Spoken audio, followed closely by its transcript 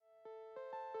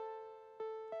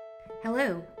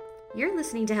Hello, you're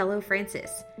listening to Hello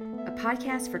Francis, a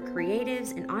podcast for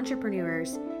creatives and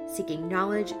entrepreneurs seeking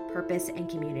knowledge, purpose, and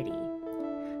community.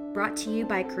 Brought to you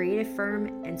by creative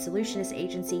firm and solutionist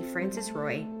agency Francis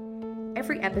Roy,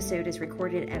 every episode is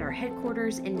recorded at our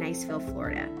headquarters in Niceville,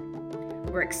 Florida.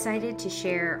 We're excited to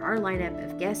share our lineup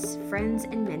of guests, friends,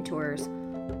 and mentors,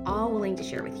 all willing to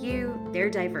share with you their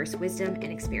diverse wisdom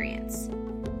and experience.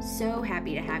 So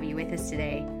happy to have you with us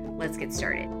today. Let's get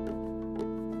started.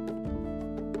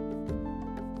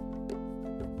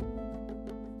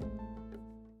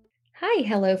 Hi,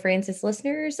 Hello Francis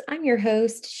listeners. I'm your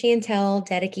host, Chantel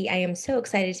Dedeke. I am so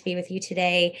excited to be with you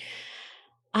today.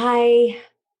 I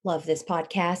love this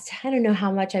podcast. I don't know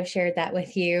how much I've shared that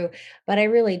with you, but I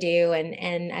really do.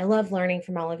 And I love learning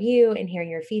from all of you and hearing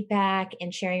your feedback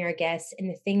and sharing our guests and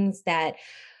the things that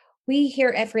we here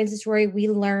at Francis Roy, we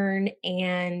learn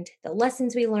and the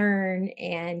lessons we learn,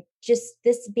 and just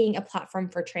this being a platform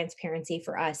for transparency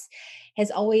for us has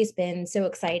always been so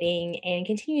exciting and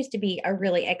continues to be a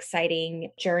really exciting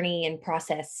journey and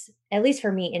process, at least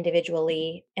for me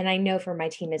individually, and I know for my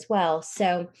team as well.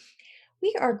 So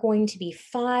we are going to be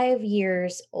 5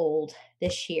 years old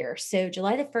this year. So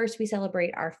July the 1st, we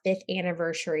celebrate our 5th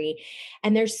anniversary.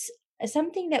 And there's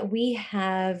something that we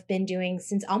have been doing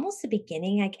since almost the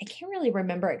beginning. I can't really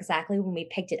remember exactly when we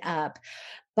picked it up,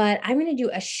 but I'm going to do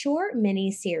a short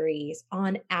mini series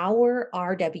on our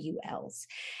RWLs.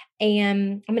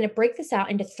 And I'm going to break this out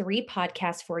into 3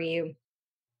 podcasts for you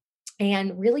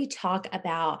and really talk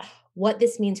about what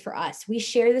this means for us. We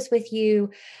share this with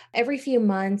you every few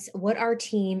months, what our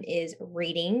team is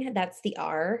reading, that's the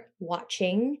R,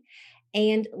 watching,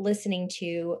 and listening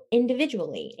to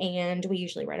individually. And we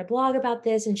usually write a blog about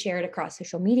this and share it across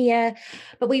social media,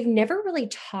 but we've never really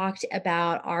talked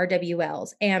about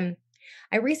RWLs. And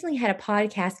I recently had a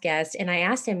podcast guest and I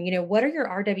asked him, what are your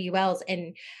RWLs?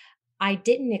 And I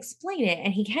didn't explain it.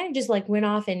 And he kind of just like went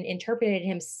off and interpreted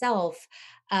himself,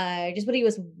 just what he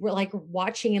was like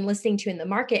watching and listening to in the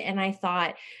market. And I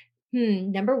thought,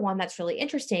 number one, that's really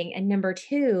interesting. And number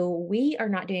two, we are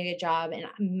not doing a good job.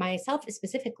 And myself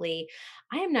specifically,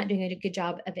 I am not doing a good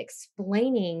job of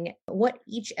explaining what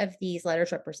each of these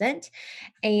letters represent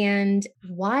and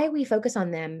why we focus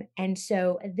on them. And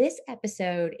so this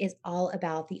episode is all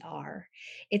about the R.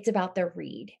 It's about the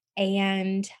read.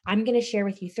 And I'm going to share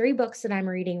with you 3 books that I'm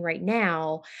reading right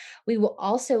now. We will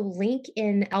also link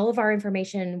in all of our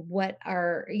information, what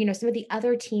are, some of the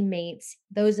other teammates,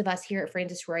 those of us here at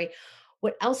Francis Roy,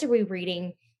 what else are we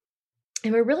reading?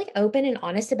 And we're really open and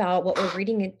honest about what we're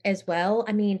reading as well.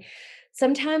 I mean,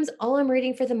 sometimes all I'm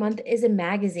reading for the month is a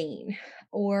magazine,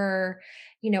 or,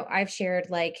 I've shared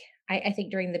like, I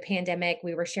think during the pandemic,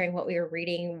 we were sharing what we were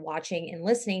reading, watching, and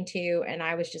listening to. And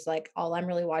I was just like, all I'm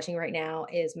really watching right now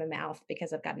is my mouth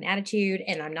because I've got an attitude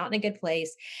and I'm not in a good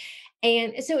place.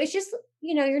 And so it's just,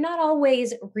 you're not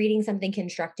always reading something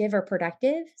constructive or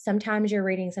productive. Sometimes you're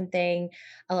reading something,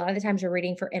 a lot of the times you're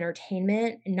reading for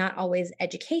entertainment, not always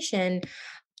education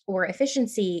or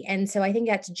efficiency. And so I think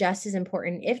that's just as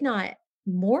important, if not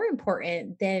more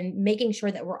important, than making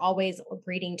sure that we're always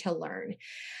reading to learn.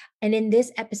 And in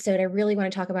this episode, I really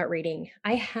want to talk about reading.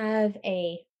 I have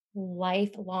a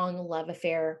lifelong love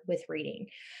affair with reading.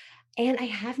 And I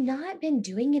have not been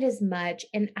doing it as much.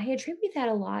 And I attribute that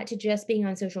a lot to just being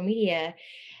on social media.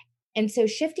 And so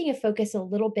shifting a focus a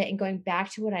little bit and going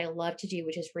back to what I love to do,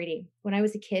 which is reading. When I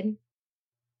was a kid,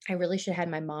 I really should have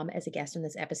had my mom as a guest on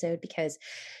this episode because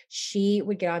she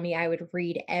would get on me. I would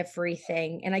read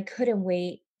everything and I couldn't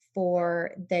wait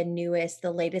for the newest,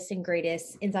 the latest and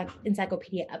greatest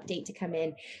encyclopedia update to come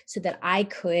in so that I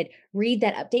could read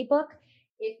that update book.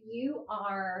 If you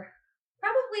are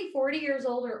probably 40 years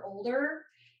old or older,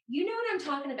 you know what I'm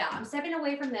talking about. I'm stepping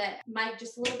away from the mic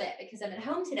just a little bit because I'm at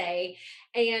home today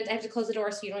and I have to close the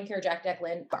door so you don't hear Jack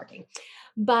Declan barking.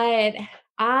 But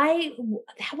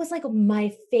that was like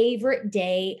my favorite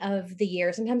day of the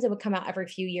year. Sometimes it would come out every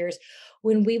few years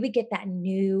when we would get that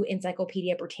new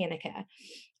Encyclopedia Britannica.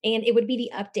 And it would be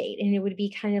the update and it would be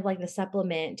kind of like the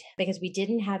supplement because we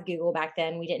didn't have Google back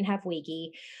then. We didn't have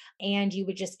Wiki. And you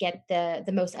would just get the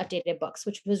most updated books,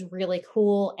 which was really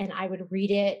cool. And I would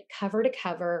read it cover to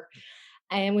cover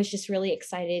and was just really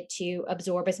excited to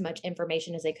absorb as much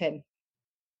information as I could.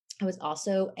 I was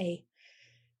also a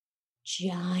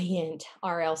giant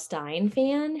R.L. Stein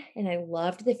fan, and I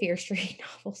loved the Fear Street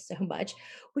novel so much,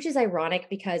 which is ironic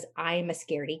because I'm a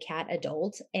scaredy cat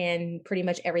adult and pretty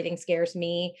much everything scares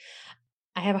me.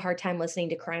 I have a hard time listening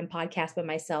to crime podcasts by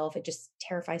myself. It just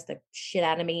terrifies the shit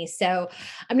out of me. So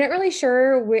I'm not really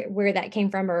sure where that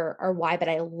came from or why, but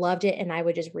I loved it and I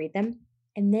would just read them.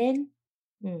 And then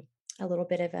a little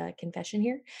bit of a confession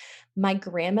here. My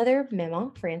grandmother,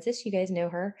 Mama Francis, you guys know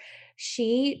her,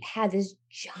 she had this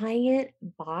giant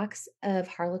box of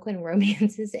Harlequin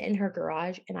romances in her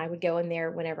garage. And I would go in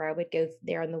there whenever I would go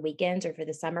there on the weekends or for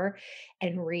the summer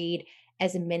and read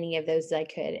as many of those as I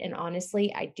could. And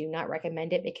honestly, I do not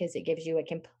recommend it because it gives you a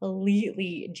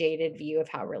completely jaded view of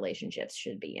how relationships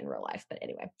should be in real life. But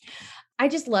anyway, I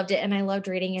just loved it, and I loved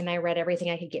reading, and I read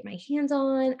everything I could get my hands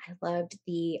on. I loved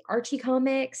the Archie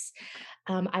comics.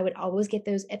 I would always get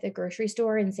those at the grocery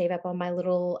store and save up all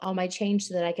my change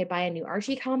so that I could buy a new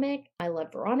Archie comic. I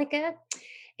love Veronica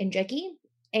and Jackie,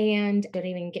 and don't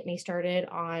even get me started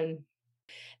on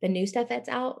the new stuff that's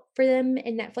out for them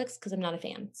in Netflix because I'm not a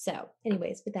fan. So,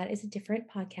 anyways, but that is a different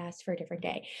podcast for a different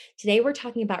day. Today we're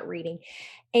talking about reading.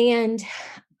 And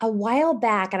a while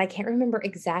back, and I can't remember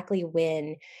exactly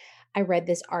when, I read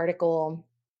this article,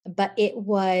 but it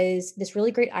was this really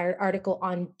great article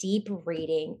on deep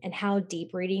reading and how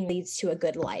deep reading leads to a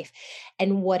good life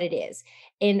and what it is.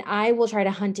 And I will try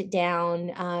to hunt it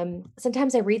down.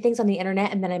 Sometimes I read things on the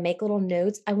internet and then I make little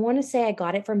notes. I want to say I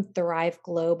got it from Thrive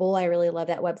Global. I really love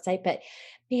that website, but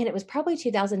man, it was probably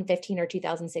 2015 or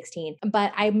 2016.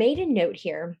 But I made a note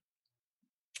here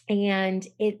and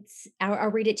I'll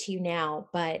read it to you now,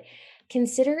 but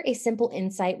consider a simple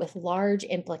insight with large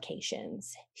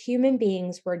implications. Human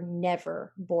beings were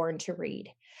never born to read.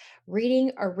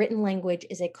 Reading or written language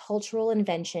is a cultural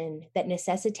invention that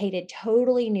necessitated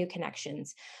totally new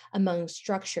connections among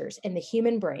structures in the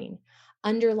human brain,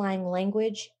 underlying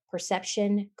language,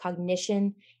 perception,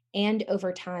 cognition, and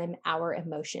over time, our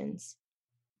emotions.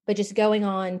 But just going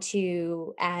on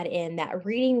to add in that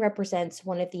reading represents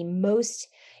one of the most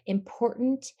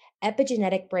important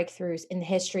epigenetic breakthroughs in the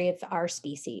history of our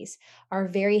species. Our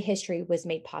very history was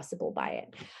made possible by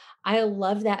it. I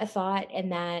love that thought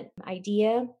and that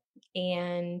idea.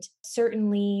 And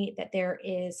certainly that there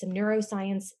is some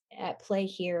neuroscience at play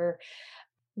here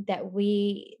that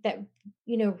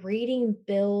reading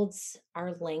builds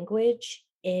our language.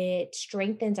 It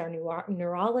strengthens our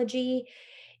neurology.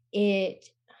 It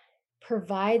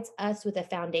provides us with a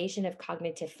foundation of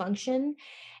cognitive function.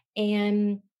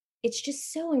 And it's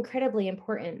just so incredibly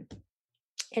important.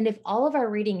 And if all of our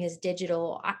reading is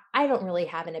digital, I don't really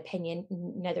have an opinion,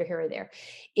 neither here or there.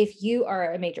 If you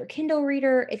are a major Kindle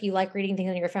reader, if you like reading things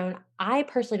on your phone, I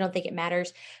personally don't think it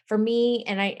matters. For me,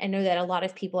 and I know that a lot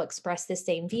of people express the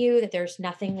same view that there's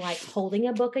nothing like holding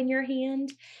a book in your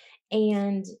hand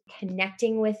and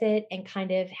connecting with it and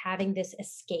kind of having this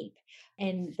escape.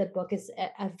 And the book is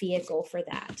a vehicle for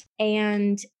that.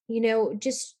 And,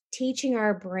 just teaching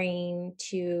our brain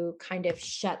to kind of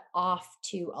shut off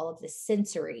to all of the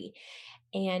sensory.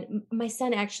 And my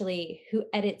son, actually, who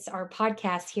edits our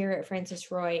podcast here at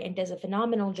Francis Roy and does a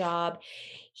phenomenal job,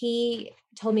 he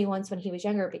told me once when he was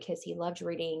younger, because he loved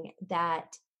reading,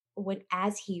 that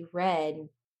as he read,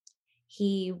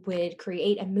 he would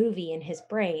create a movie in his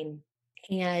brain.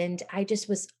 And I just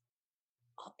was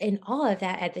in awe of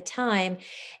that at the time.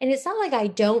 And it's not like I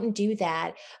don't do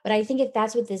that, but I think if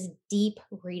that's what this deep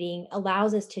reading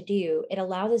allows us to do, it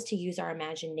allows us to use our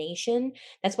imagination.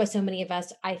 That's why so many of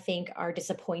us, I think, are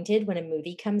disappointed when a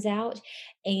movie comes out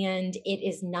and it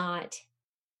is not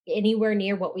anywhere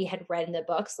near what we had read in the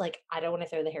books. Like, I don't want to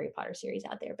throw the Harry Potter series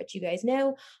out there, but you guys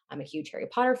know I'm a huge Harry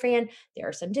Potter fan. There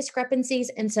are some discrepancies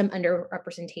and some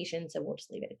underrepresentation, so we'll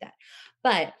just leave it at that.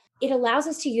 But it allows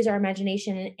us to use our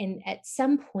imagination and at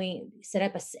some point set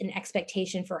up an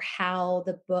expectation for how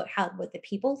what the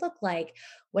people look like,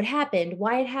 what happened,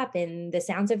 why it happened, the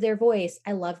sounds of their voice.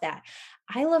 I love that.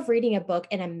 I love reading a book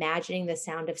and imagining the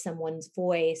sound of someone's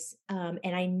voice. And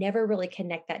I never really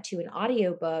connect that to an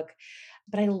audiobook,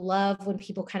 but I love when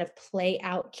people kind of play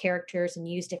out characters and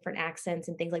use different accents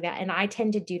and things like that. And I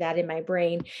tend to do that in my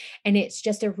brain. And it's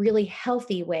just a really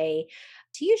healthy way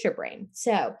to use your brain.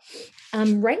 So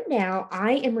right now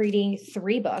I am reading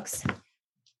 3 books.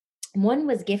 One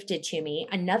was gifted to me,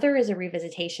 another is a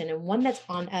revisitation, and one that's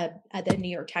on the New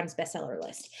York Times bestseller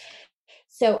list.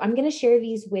 So I'm going to share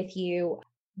these with you.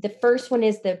 The first one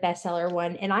is the bestseller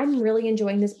one, and I'm really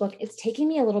enjoying this book. It's taking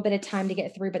me a little bit of time to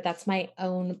get through, but that's my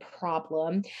own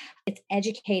problem. It's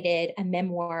Educated, a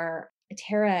memoir,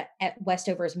 Tara at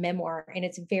Westover's memoir, and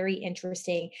it's very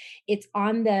interesting. It's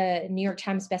on the New York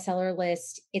Times bestseller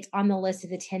list. It's on the list of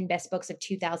the 10 best books of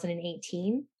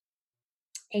 2018.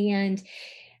 And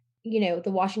the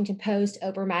Washington Post,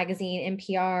 Oprah Magazine,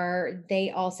 NPR,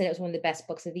 they all said it was one of the best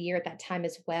books of the year at that time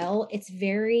as well. It's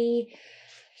very,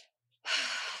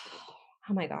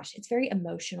 oh my gosh, it's very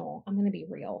emotional. I'm going to be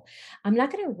real. I'm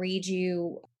not going to read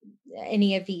you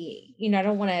any of the, I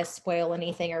don't want to spoil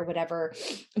anything or whatever,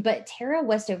 but Tara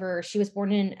Westover, she was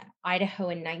born in Idaho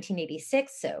in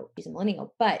 1986. So she's a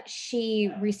millennial, but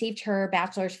she received her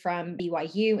bachelor's from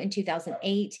BYU in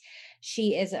 2008.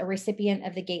 She is a recipient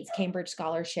of the Gates Cambridge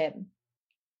Scholarship.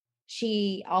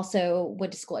 She also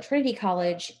went to school at Trinity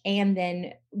College and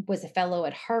then was a fellow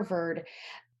at Harvard.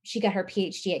 She got her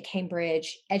PhD at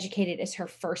Cambridge. Educated is her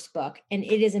first book, and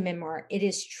it is a memoir. It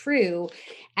is true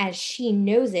as she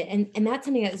knows it. And that's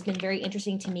something that has been very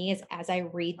interesting to me as I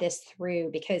read this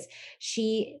through, because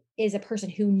she is a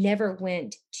person who never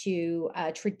went to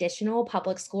a traditional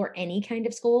public school or any kind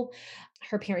of school.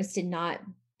 Her parents did not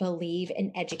believe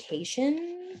in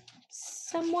education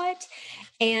somewhat.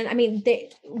 And I mean,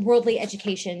 the worldly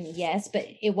education, yes, but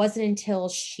it wasn't until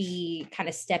she kind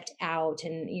of stepped out,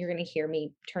 and you're going to hear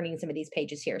me turning some of these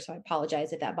pages here. So I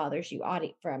apologize if that bothers you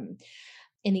audio from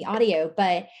in the audio.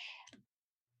 But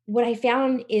what I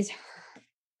found is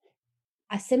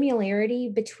a similarity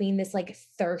between this like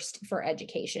thirst for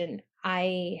education.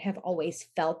 I have always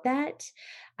felt that.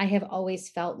 I have always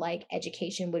felt like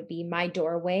education would be my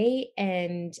doorway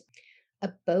and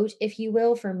a boat, if you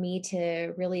will, for me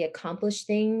to really accomplish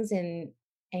things and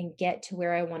get to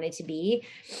where I wanted to be.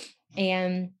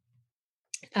 And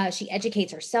she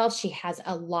educates herself. She has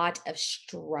a lot of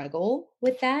struggle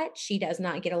with that. She does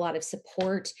not get a lot of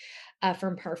support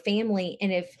from her family.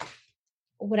 And if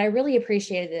what I really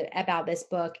appreciated about this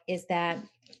book is that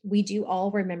we do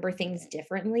all remember things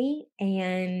differently.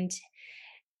 And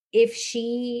if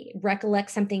she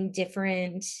recollects something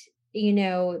different,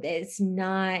 it's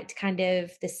not kind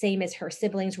of the same as her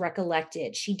siblings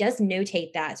recollected. She does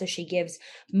notate that. So she gives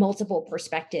multiple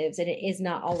perspectives, and it is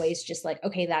not always just like,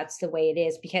 okay, that's the way it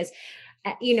is. Because,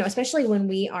 especially when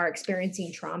we are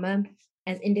experiencing trauma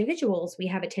as individuals, we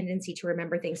have a tendency to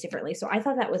remember things differently. So I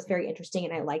thought that was very interesting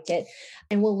and I liked it.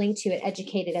 And we'll link to it,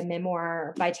 Educated, a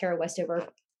memoir by Tara Westover.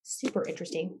 Super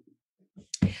interesting.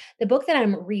 The book that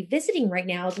I'm revisiting right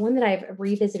now is one that I've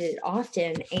revisited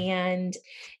often, and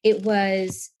it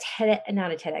was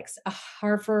not a TEDx, a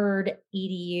Harvard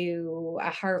EDU,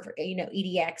 a Harvard,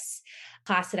 EDX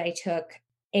class that I took,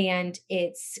 and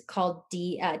it's called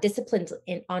Disciplines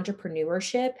in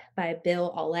Entrepreneurship by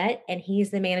Bill Aulet, and he's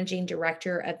the managing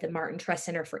director of the Martin Trust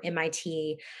Center for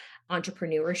MIT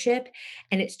Entrepreneurship,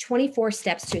 and it's 24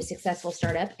 steps to a successful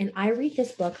startup. And I read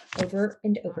this book over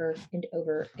and over and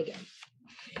over again.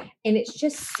 And it's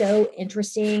just so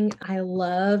interesting. I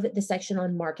love the section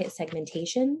on market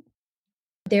segmentation.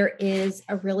 There is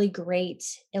a really great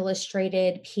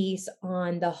illustrated piece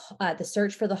on the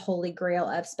search for the holy grail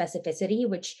of specificity,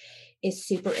 which is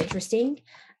super interesting.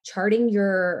 Charting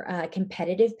your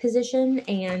competitive position,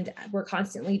 and we're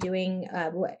constantly doing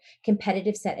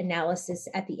competitive set analysis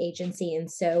at the agency.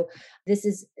 And so this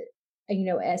is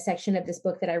a section of this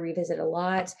book that I revisit a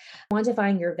lot.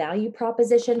 Quantifying your value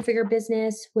proposition for your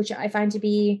business, which I find to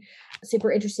be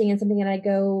super interesting and something that I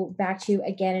go back to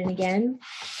again and again.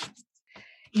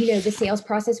 The sales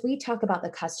process, we talk about the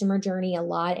customer journey a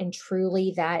lot, and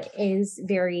truly that is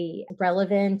very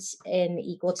relevant and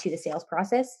equal to the sales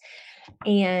process.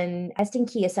 And testing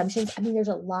key assumptions. I mean, there's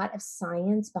a lot of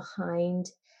science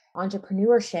behind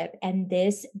entrepreneurship, and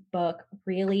this book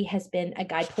really has been a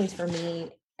guidepost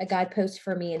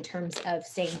for me in terms of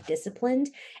staying disciplined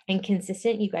and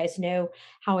consistent. You guys know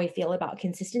how I feel about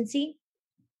consistency.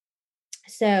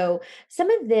 So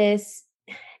some of this,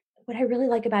 what I really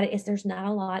like about it is there's not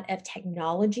a lot of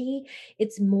technology.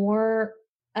 It's more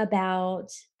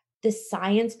about the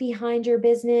science behind your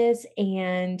business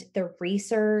and the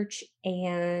research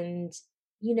and,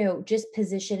 just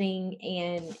positioning.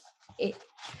 And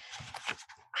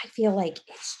I feel like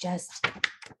it's just,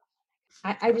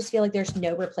 I just feel like there's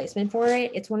no replacement for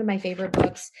it. It's one of my favorite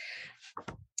books,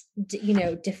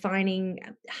 defining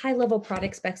high level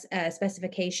product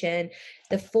specification,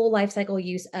 the full life cycle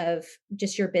use of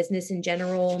just your business in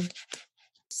general.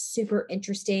 Super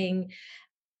interesting.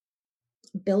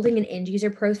 Building an end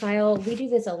user profile. We do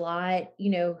this a lot,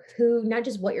 who, not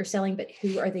just what you're selling, but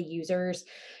who are the users,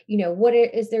 what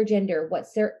is their gender,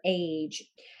 what's their age,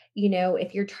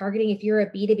 if you're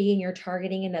a B2B and you're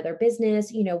targeting another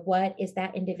business, what is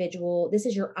that individual? This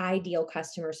is your ideal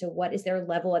customer. So what is their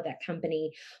level at that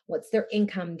company? What's their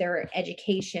income, their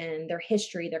education, their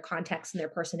history, their context, and their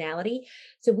personality?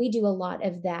 So we do a lot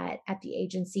of that at the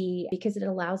agency because it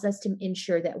allows us to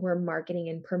ensure that we're marketing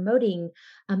and promoting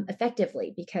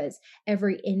effectively, because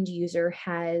every end user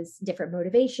has different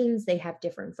motivations, they have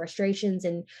different frustrations.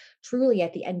 And truly,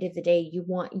 at the end of the day, you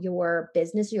want your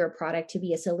business, your product to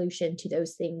be a solution solution to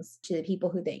those things to the people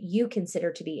who that you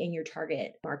consider to be in your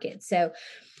target market. So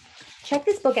check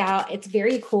this book out. It's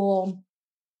very cool.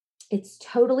 It's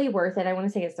totally worth it. I want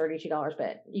to say it's $32,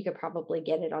 but you could probably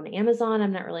get it on Amazon.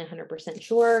 I'm not really 100%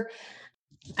 sure.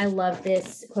 I love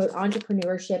this quote: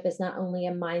 entrepreneurship is not only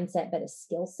a mindset, but a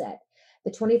skill set. The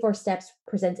 24 steps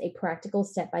presents a practical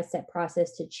step-by-step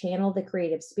process to channel the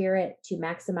creative spirit, to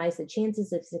maximize the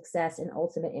chances of success and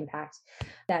ultimate impact.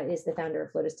 That is the founder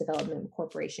of Lotus Development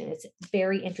Corporation. It's a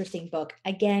very interesting book.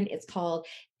 Again, it's called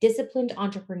Disciplined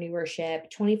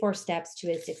Entrepreneurship, 24 Steps to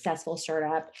a Successful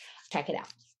Startup. Check it out.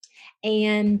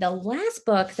 And the last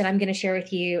book that I'm going to share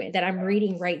with you that I'm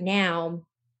reading right now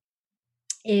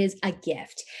is A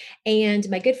Gift. And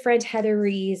my good friend Heather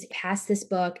Rees passed this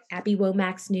book, Abby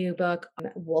Womack's new book,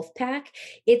 Wolfpack.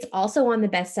 It's also on the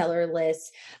bestseller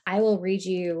list. I will read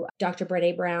you Dr.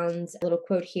 Brené Brown's little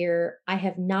quote here. I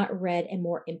have not read a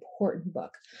more important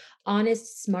book.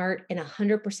 Honest, smart, and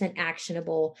 100%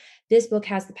 actionable. This book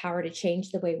has the power to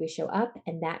change the way we show up,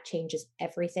 and that changes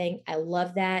everything. I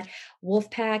love that.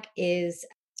 Wolfpack is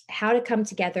how to come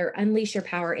together, unleash your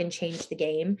power, and change the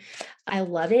game. I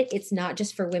love it. It's not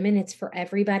just for women, it's for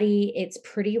everybody. It's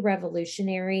pretty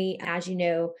revolutionary. As you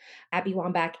know, Abby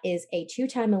Wambach is a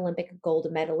two-time Olympic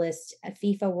gold medalist, a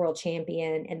FIFA world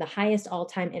champion, and the highest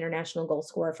all-time international goal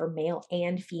scorer for male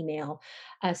and female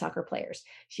soccer players.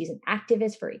 She's an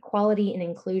activist for equality and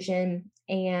inclusion,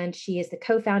 and she is the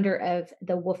co-founder of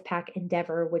the Wolfpack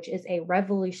Endeavor, which is a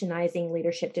revolutionizing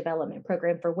leadership development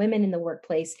program for women in the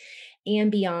workplace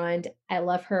and beyond. I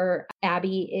love her.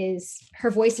 Her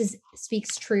voice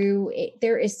speaks true.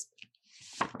 There is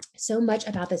so much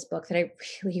about this book that I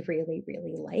really, really,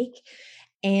 really like.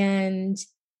 And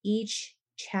each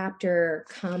chapter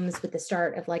comes with the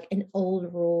start of like an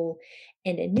old rule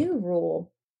and a new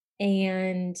rule.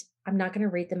 And I'm not going to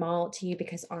read them all to you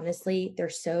because honestly, they're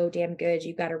so damn good.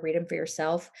 You got to read them for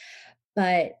yourself.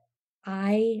 But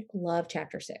I love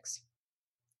chapter 6.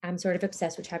 I'm sort of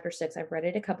obsessed with chapter 6. I've read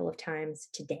it a couple of times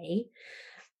today.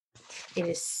 It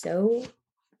is so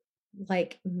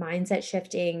like mindset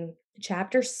shifting.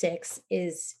 Chapter 6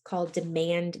 is called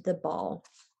Demand the Ball.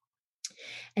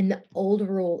 And the old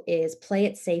rule is play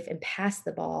it safe and pass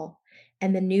the ball.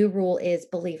 And the new rule is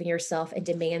believe in yourself and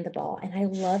demand the ball. And I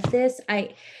love this.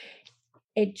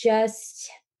 It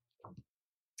just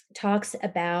talks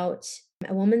about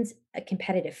a woman's a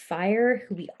competitive fire,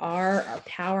 who we are, our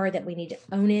power, that we need to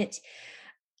own it.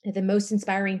 The most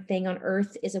inspiring thing on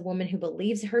earth is a woman who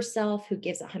believes herself, who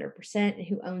gives 100%, and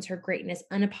who owns her greatness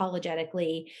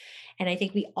unapologetically. And I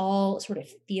think we all sort of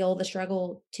feel the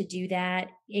struggle to do that.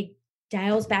 It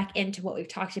dials back into what we've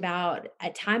talked about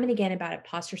time and again about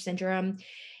imposter syndrome.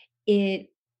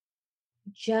 It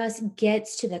just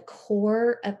gets to the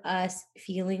core of us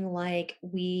feeling like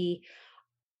we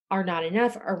are not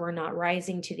enough, or we're not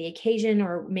rising to the occasion,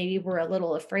 or maybe we're a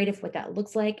little afraid of what that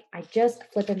looks like. I just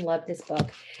flip and love this book,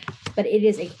 but it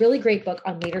is a really great book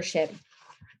on leadership.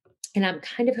 And I'm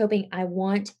kind of hoping I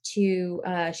want to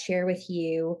share with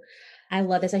you. I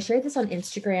love this. I shared this on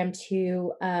Instagram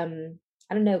too.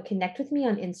 I don't know, connect with me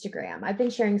on Instagram. I've been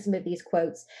sharing some of these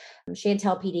quotes.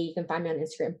 Chantel PD, you can find me on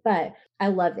Instagram, but I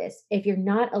love this. If you're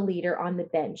not a leader on the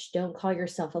bench, don't call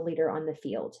yourself a leader on the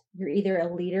field. You're either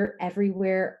a leader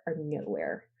everywhere or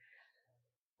nowhere.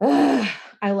 Ugh,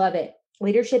 I love it.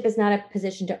 Leadership is not a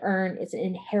position to earn, it's an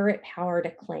inherent power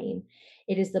to claim.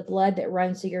 It is the blood that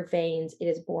runs through your veins, it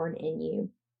is born in you.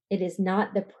 It is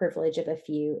not the privilege of a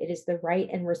few, it is the right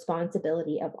and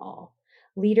responsibility of all.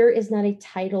 Leader is not a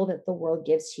title that the world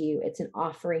gives to you, it's an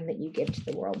offering that you give to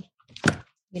the world.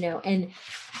 And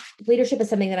leadership is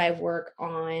something that I work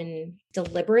on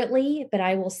deliberately, but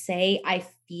I will say I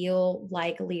feel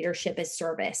like leadership is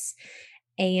service.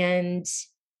 And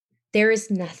there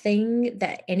is nothing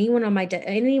that anyone on my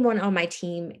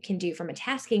team can do from a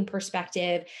tasking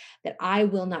perspective that I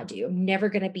will not do. I'm never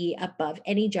going to be above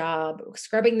any job,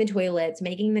 scrubbing the toilets,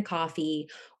 making the coffee,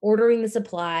 ordering the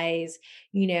supplies.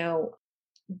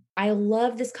 I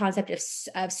love this concept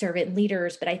of servant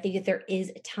leaders, but I think that there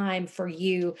is a time for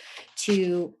you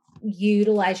to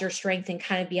utilize your strength and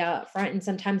kind of be out front. And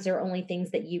sometimes there are only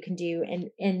things that you can do.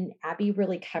 And Abby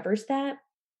really covers that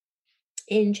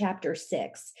in chapter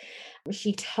 6.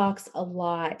 She talks a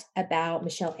lot about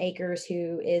Michelle Akers,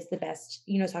 who is the best,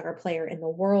 soccer player in the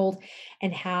world,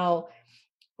 and how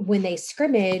when she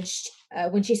scrimmaged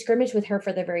with her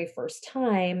for the very first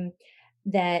time,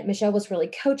 that Michelle was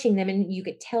really coaching them, and you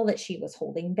could tell that she was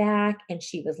holding back and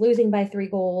she was losing by 3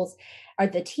 goals, or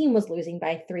the team was losing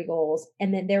by 3 goals.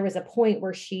 And then there was a point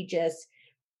where she just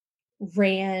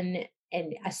ran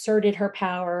and asserted her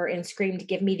power and screamed,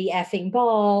 "Give me the effing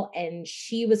ball." And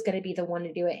she was going to be the one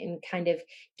to do it and kind of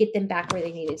get them back where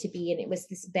they needed to be. And it was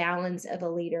this balance of a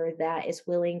leader that is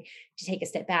willing to take a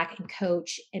step back and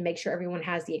coach and make sure everyone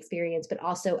has the experience, but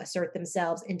also assert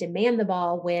themselves and demand the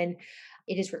ball when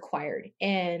it is required.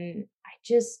 And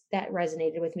that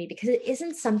resonated with me because it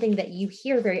isn't something that you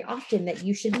hear very often that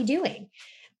you should be doing,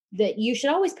 that you should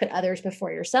always put others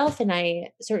before yourself. And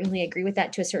I certainly agree with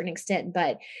that to a certain extent,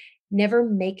 but never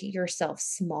make yourself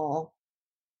small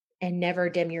and never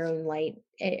dim your own light.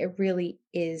 It really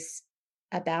is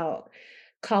about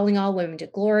calling all women to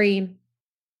glory,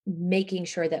 making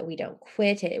sure that we don't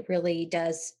quit. It really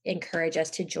does encourage us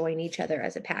to join each other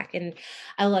as a pack. And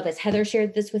I love this. Heather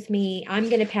shared this with me. I'm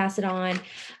going to pass it on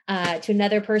to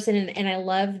another person. And I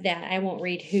love that. I won't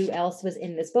read who else was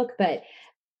in this book, but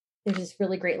there's this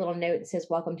really great little note that says,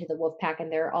 "Welcome to the Wolf Pack."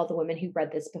 And there are all the women who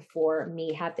read this before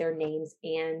me have their names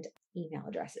and email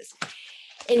addresses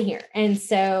in here. And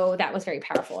so that was very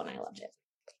powerful and I loved it.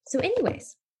 So,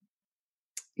 anyways,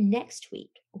 next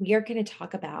week we are going to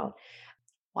talk about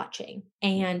watching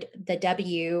and the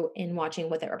W in watching,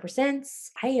 what that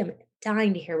represents. I am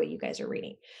dying to hear what you guys are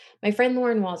reading. My friend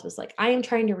Lauren Walls was like, "I am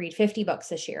trying to read 50 books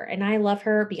this year." And I love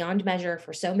her beyond measure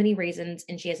for so many reasons.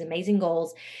 And she has amazing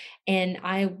goals. And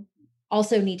I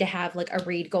also need to have like a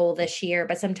read goal this year,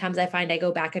 but sometimes I find I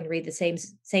go back and read the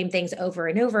same things over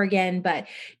and over again. But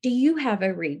do you have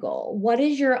a read goal? What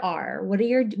is your R? What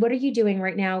are you doing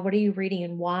right now? What are you reading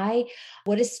and why?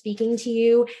 What is speaking to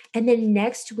you? And then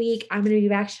next week I'm going to be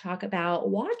back to talk about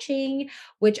watching,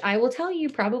 which I will tell you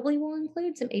probably will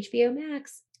include some HBO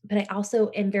Max. But I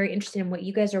also am very interested in what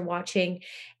you guys are watching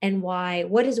and why.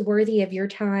 What is worthy of your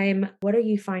time? What are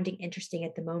you finding interesting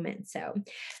at the moment? So,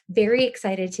 very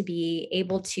excited to be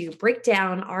able to break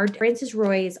down our Frances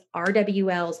Roy's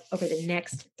RWLs over the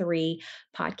next 3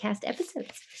 podcast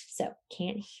episodes. So,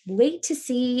 can't wait to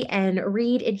see and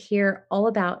read and hear all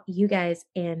about you guys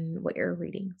and what you're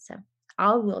reading. So,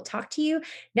 I will talk to you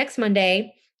next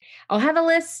Monday. I'll have a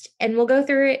list and we'll go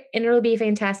through it and it'll be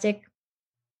fantastic.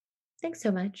 Thanks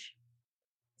so much.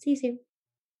 See you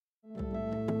soon.